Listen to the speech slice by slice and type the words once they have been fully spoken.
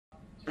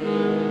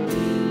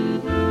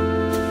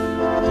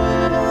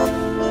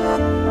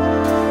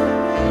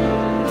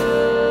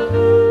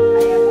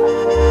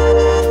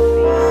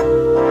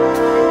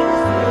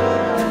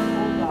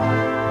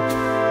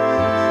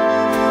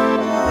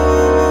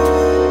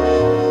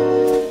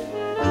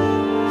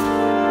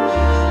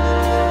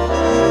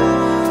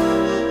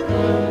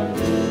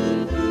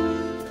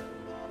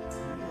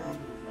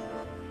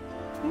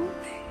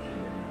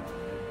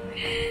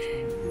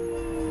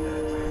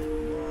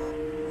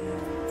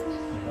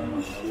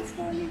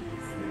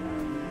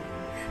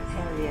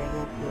Sorry, I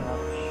woke you up.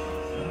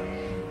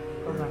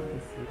 Go back to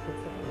sleep.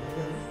 It's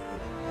okay.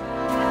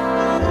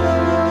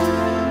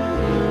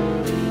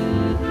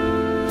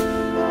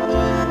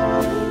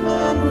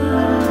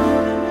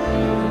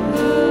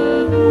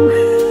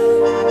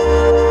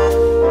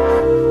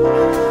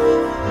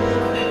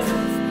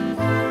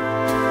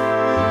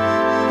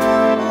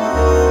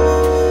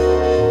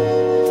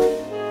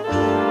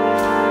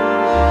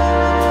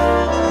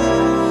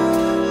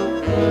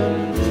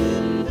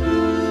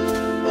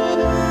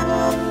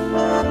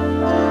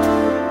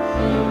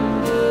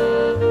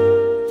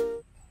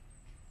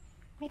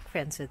 Make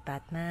friends with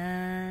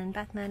Batman.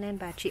 Batman and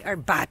Bachi are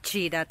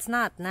Bachi. That's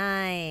not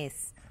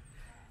nice.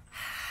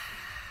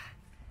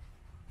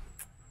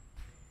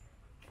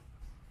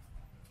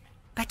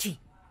 Bachi,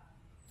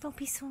 don't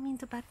be so mean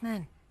to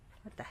Batman.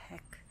 What the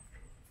heck?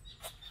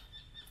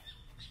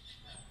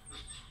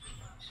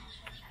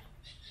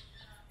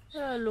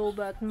 Hello,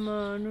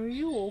 Batman. Are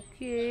you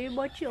okay?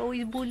 Bachi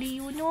always bully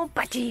you, no,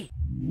 Bachi?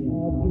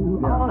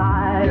 All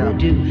I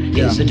do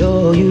is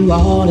adore you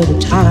all of the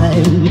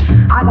time.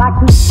 I'd like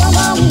to.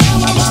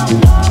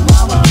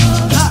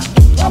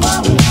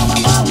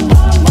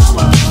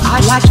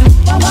 I'd like to.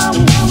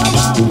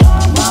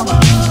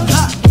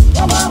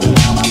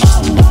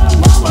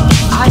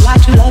 I'd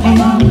like to love you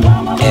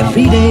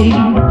every day.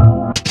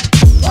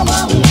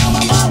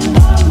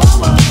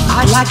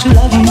 I'd like to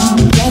love you,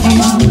 love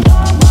you.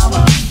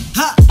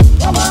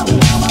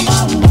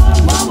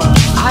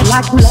 I'd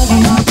like to love you,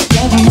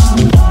 love you.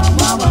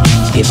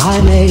 If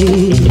I may,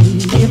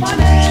 if I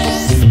may.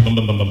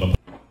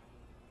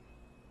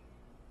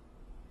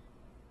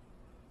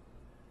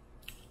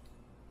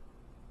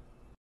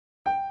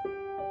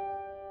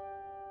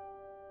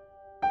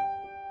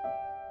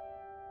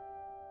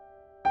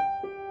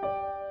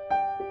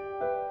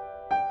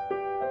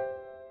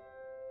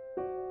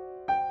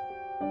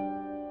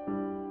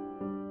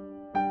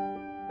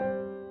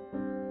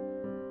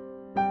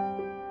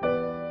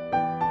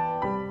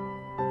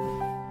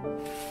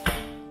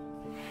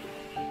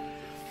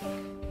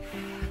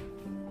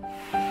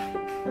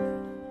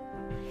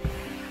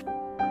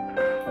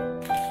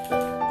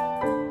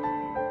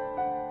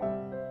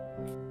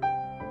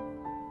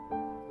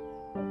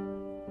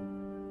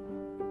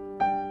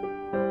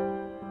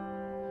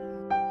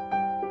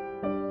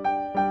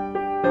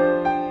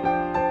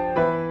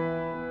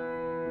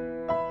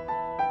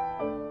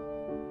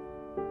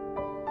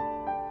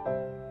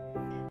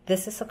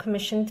 This is a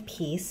commissioned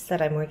piece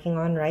that I'm working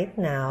on right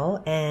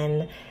now,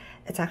 and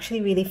it's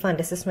actually really fun.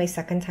 This is my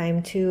second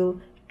time to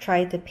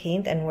try to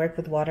paint and work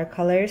with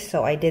watercolors.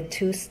 So I did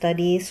 2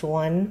 studies,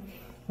 one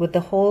with the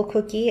whole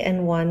cookie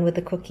and one with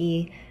the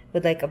cookie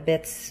with like a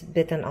bits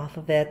bitten off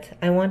of it.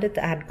 I wanted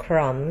to add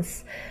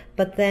crumbs,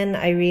 but then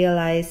I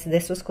realized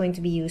this was going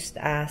to be used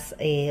as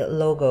a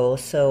logo.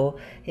 So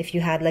if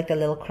you had like the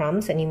little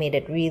crumbs and you made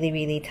it really,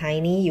 really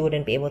tiny, you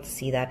wouldn't be able to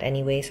see that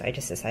anyway. So I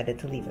just decided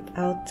to leave it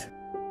out.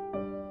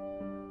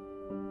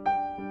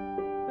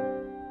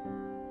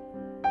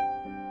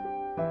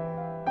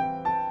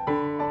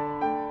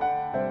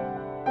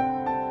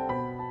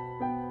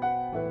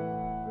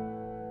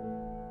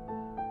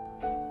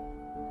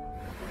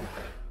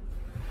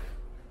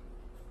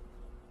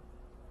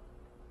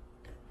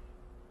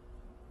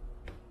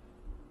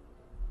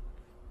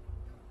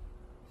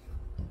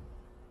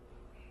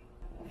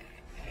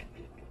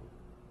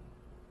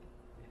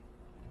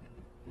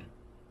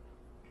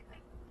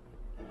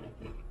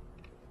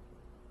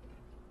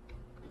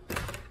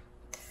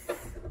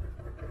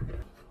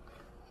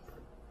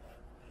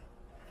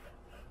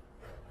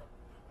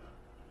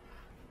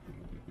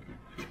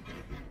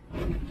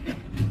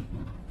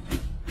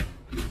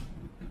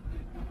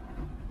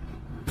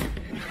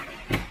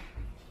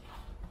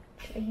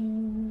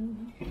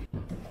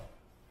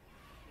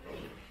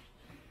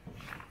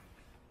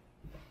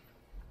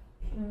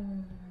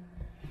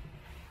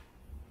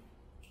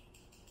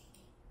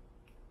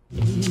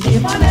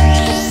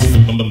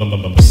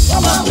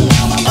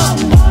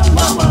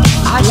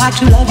 I'd like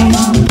to love you,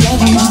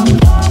 love you.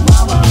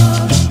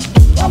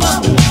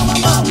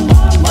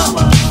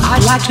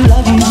 I'd like to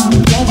love you,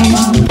 love you.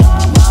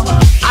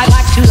 I'd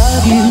like to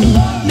love you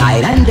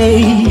night and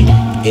day,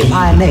 if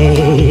I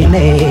may,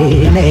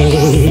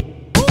 may.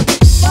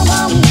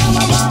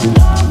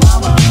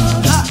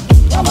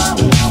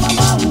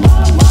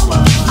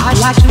 I'd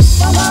like to.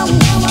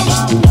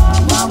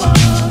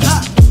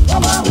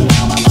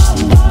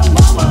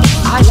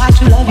 I'd like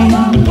to love you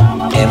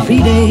every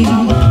day.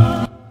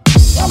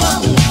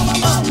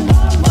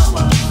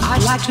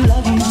 I'd like to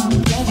love you,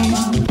 love you.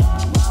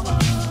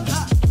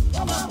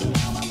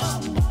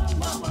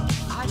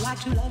 I'd like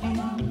to love you,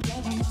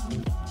 love you.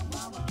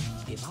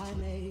 If I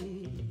may.